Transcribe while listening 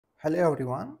Hello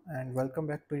everyone and welcome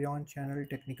back to your channel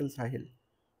Technical Sahil.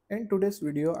 In today's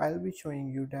video I'll be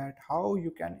showing you that how you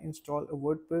can install a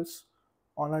WordPress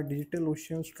on a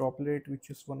DigitalOcean Droplet, which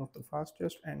is one of the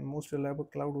fastest and most reliable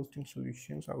cloud hosting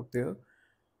solutions out there.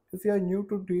 If you are new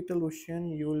to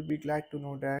DigitalOcean, you will be glad to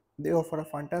know that they offer a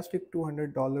fantastic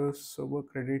 $200 server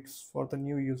credits for the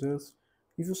new users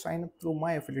if you sign up through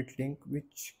my affiliate link,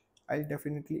 which I'll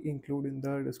definitely include in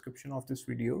the description of this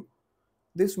video.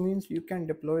 This means you can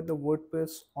deploy the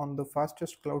WordPress on the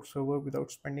fastest cloud server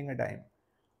without spending a dime.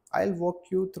 I'll walk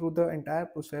you through the entire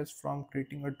process from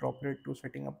creating a droplet to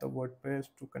setting up the WordPress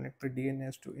to connect the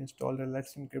DNS to install the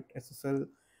Let's Encrypt SSL,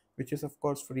 which is of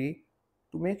course free,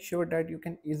 to make sure that you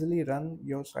can easily run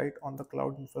your site on the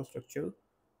cloud infrastructure.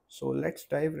 So let's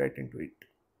dive right into it.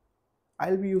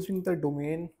 I'll be using the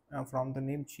domain from the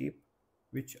Namecheap,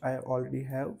 which I already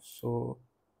have. So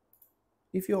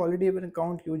if you already have an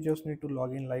account, you just need to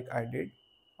log in like I did.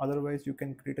 Otherwise, you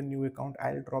can create a new account.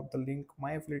 I'll drop the link,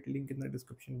 my affiliate link, in the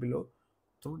description below.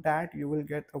 Through that, you will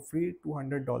get a free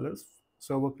 $200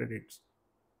 server credits.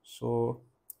 So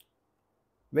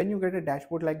when you get a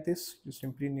dashboard like this, you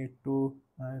simply need to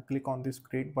click on this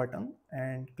create button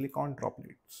and click on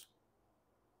droplets.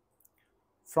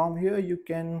 From here, you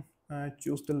can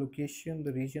choose the location,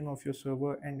 the region of your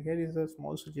server, and here is a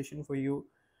small suggestion for you.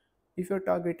 If you're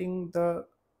targeting the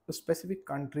specific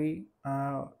country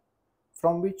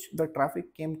from which the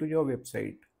traffic came to your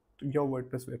website, to your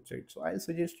WordPress website, so I'll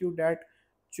suggest you that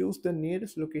choose the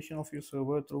nearest location of your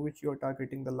server through which you are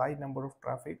targeting the live number of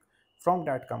traffic from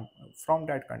from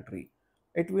that country.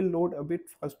 It will load a bit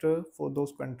faster for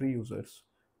those country users,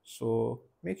 so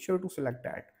make sure to select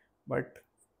that. But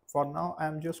for now,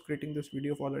 I'm just creating this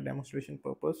video for the demonstration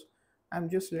purpose. I'm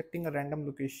just selecting a random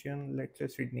location, let's say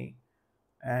Sydney,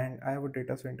 and I have a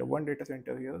data center, one data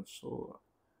center here, so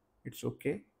it's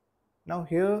okay. Now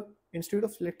here, instead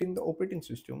of selecting the operating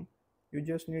system, you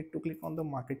just need to click on the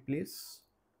marketplace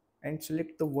and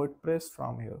select the WordPress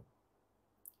from here.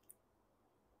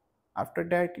 After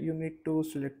that, you need to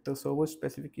select the server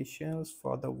specifications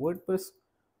for the WordPress.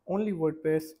 Only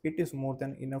WordPress, it is more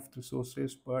than enough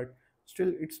resources, but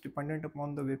still it's dependent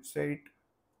upon the website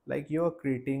like you're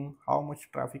creating, how much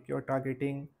traffic you're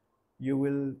targeting. You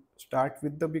will start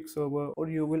with the big server or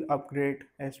you will upgrade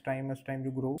as time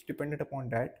you grow. It's dependent upon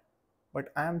that.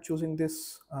 But I am choosing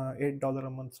this $8 a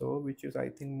month server, which is I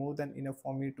think more than enough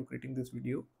for me to creating this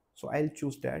video. So I'll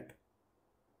choose that.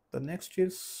 The next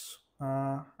is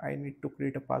I need to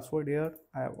create a password here.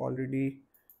 I have already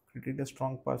created a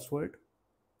strong password.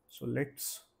 So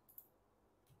let's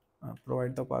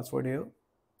provide the password here.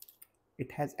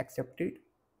 It has accepted.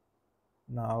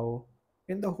 Now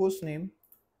in the host name,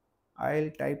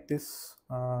 I'll type this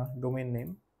domain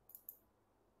name.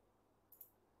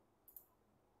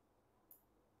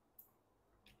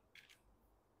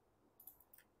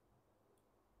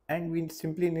 And we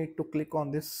simply need to click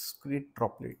on this create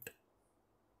droplet.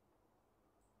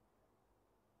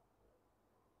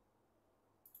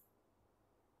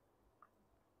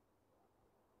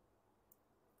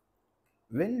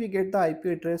 When we get the IP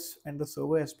address and the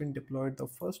server has been deployed, the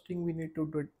first thing we need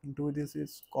to do this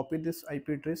is copy this IP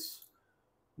address,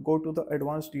 go to the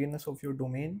advanced DNS of your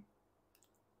domain,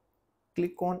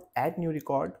 click on add new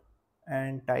record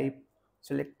and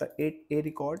select the 8A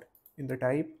record in the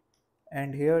type,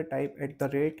 and here type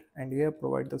 @ and here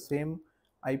provide the same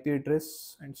IP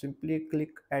address and simply click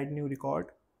add new record,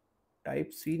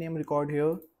 type cname record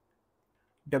here,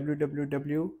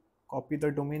 www, copy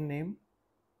the domain name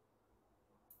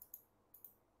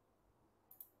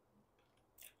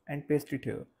and paste it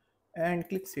here and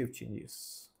click save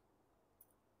changes.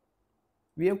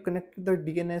 We have connected the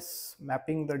DNS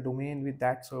mapping the domain with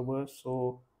that server.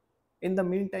 So in the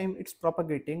meantime, it's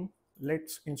propagating.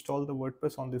 Let's install the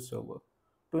WordPress on this server.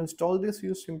 To install this,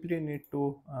 you simply need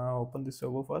to open the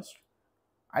server first.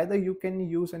 Either you can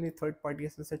use any third-party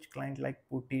SSH client like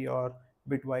Putty or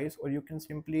Bitwise, or you can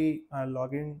simply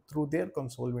log in through their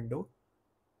console window.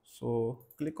 So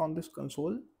click on this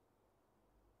console.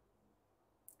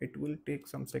 It will take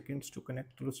some seconds to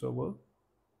connect to the server.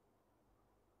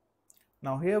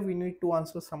 Now here we need to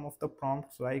answer some of the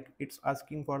prompts, like it's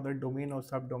asking for the domain or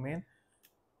subdomain.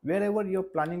 Wherever you're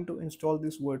planning to install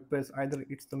this WordPress, either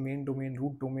it's the main domain,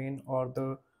 root domain, or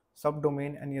the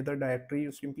subdomain, any other directory,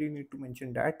 you simply need to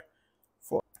mention that.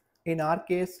 For in our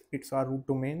case, it's our root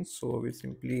domain, so we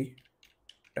simply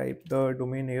type the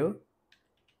domain here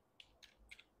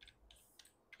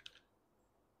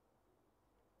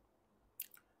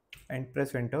and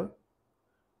press enter.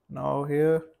 Now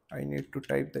here I need to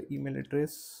type the email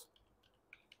address.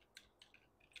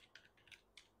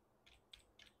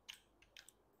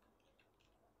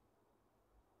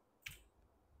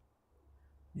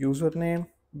 username,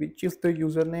 which is the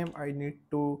username I need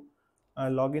to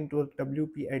log into a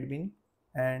WP admin,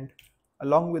 and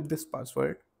along with this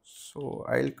password. So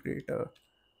I'll create a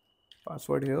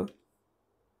password here.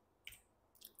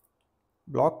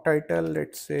 Blog title,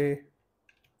 let's say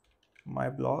my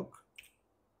blog.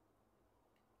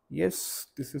 Yes,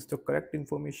 this is the correct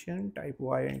information. Type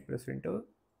Y and press enter.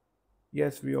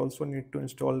 Yes, we also need to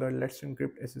install the Let's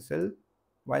Encrypt SSL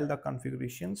while the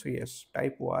configuration. So yes,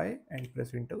 type Y and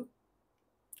press enter.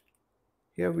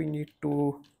 Here we need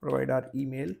to provide our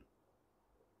email.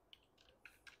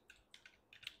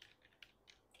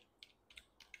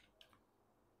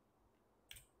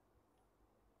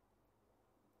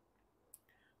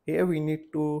 Here we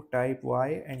need to type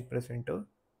Y and press enter.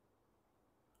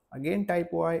 Again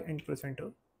type Y and press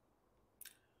enter.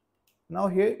 Now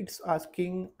here it's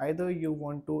asking either you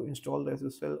want to install the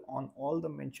SSL on all the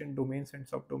mentioned domains and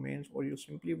subdomains, or you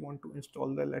simply want to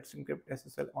install the Let's Encrypt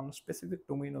SSL on a specific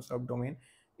domain or subdomain.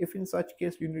 If in such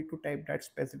case you need to type that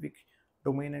specific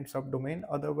domain and subdomain,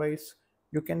 otherwise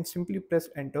you can simply press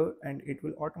enter and it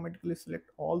will automatically select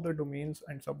all the domains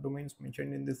and subdomains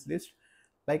mentioned in this list.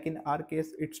 Like in our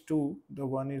case it's two, the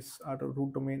one is our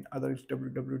root domain, other is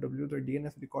www, the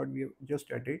DNS record we have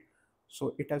just added,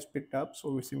 so it has picked up,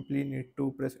 so we simply need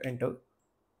to press enter.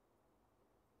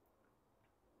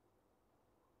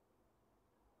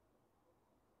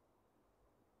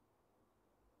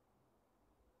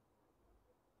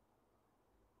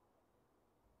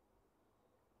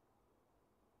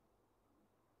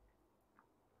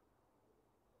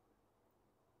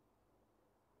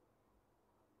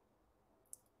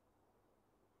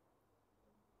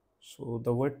 So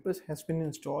the WordPress has been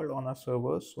installed on our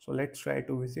server, so let's try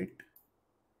to visit.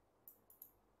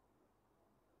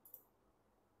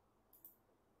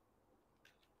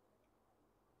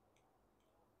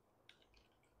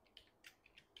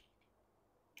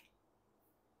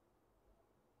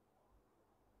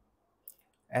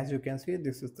 As you can see,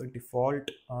 this is the default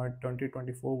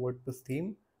 2024 WordPress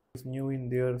theme. It's new in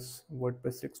their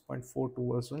WordPress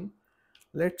 6.42 version.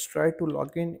 Let's try to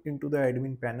log in into the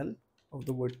admin panel of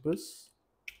the WordPress.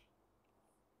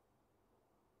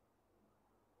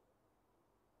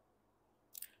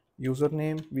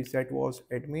 Username we set was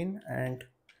admin, and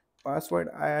password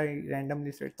I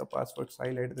randomly set the password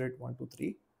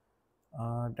sile@123.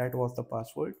 That was the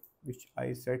password which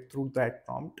I set through that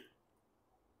prompt.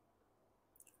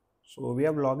 So we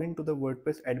have logged into the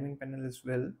WordPress admin panel as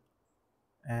well,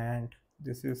 and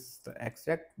this is the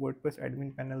exact WordPress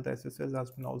admin panel. The SSL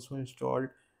has been also installed.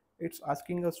 It's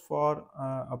asking us for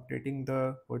updating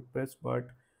the WordPress, but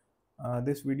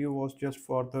this video was just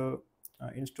for the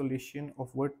installation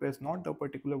of WordPress, not the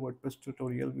particular WordPress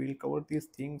tutorial. We'll cover these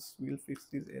things, we'll fix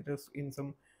these errors in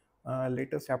some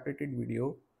later separated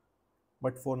video.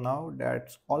 But for now,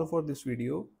 that's all for this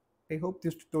video. I hope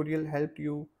this tutorial helped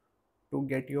you to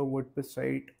get your WordPress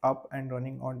site up and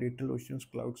running on DigitalOcean's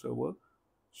cloud server.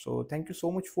 So thank you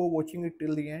so much for watching it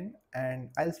till the end, and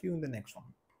I'll see you in the next one.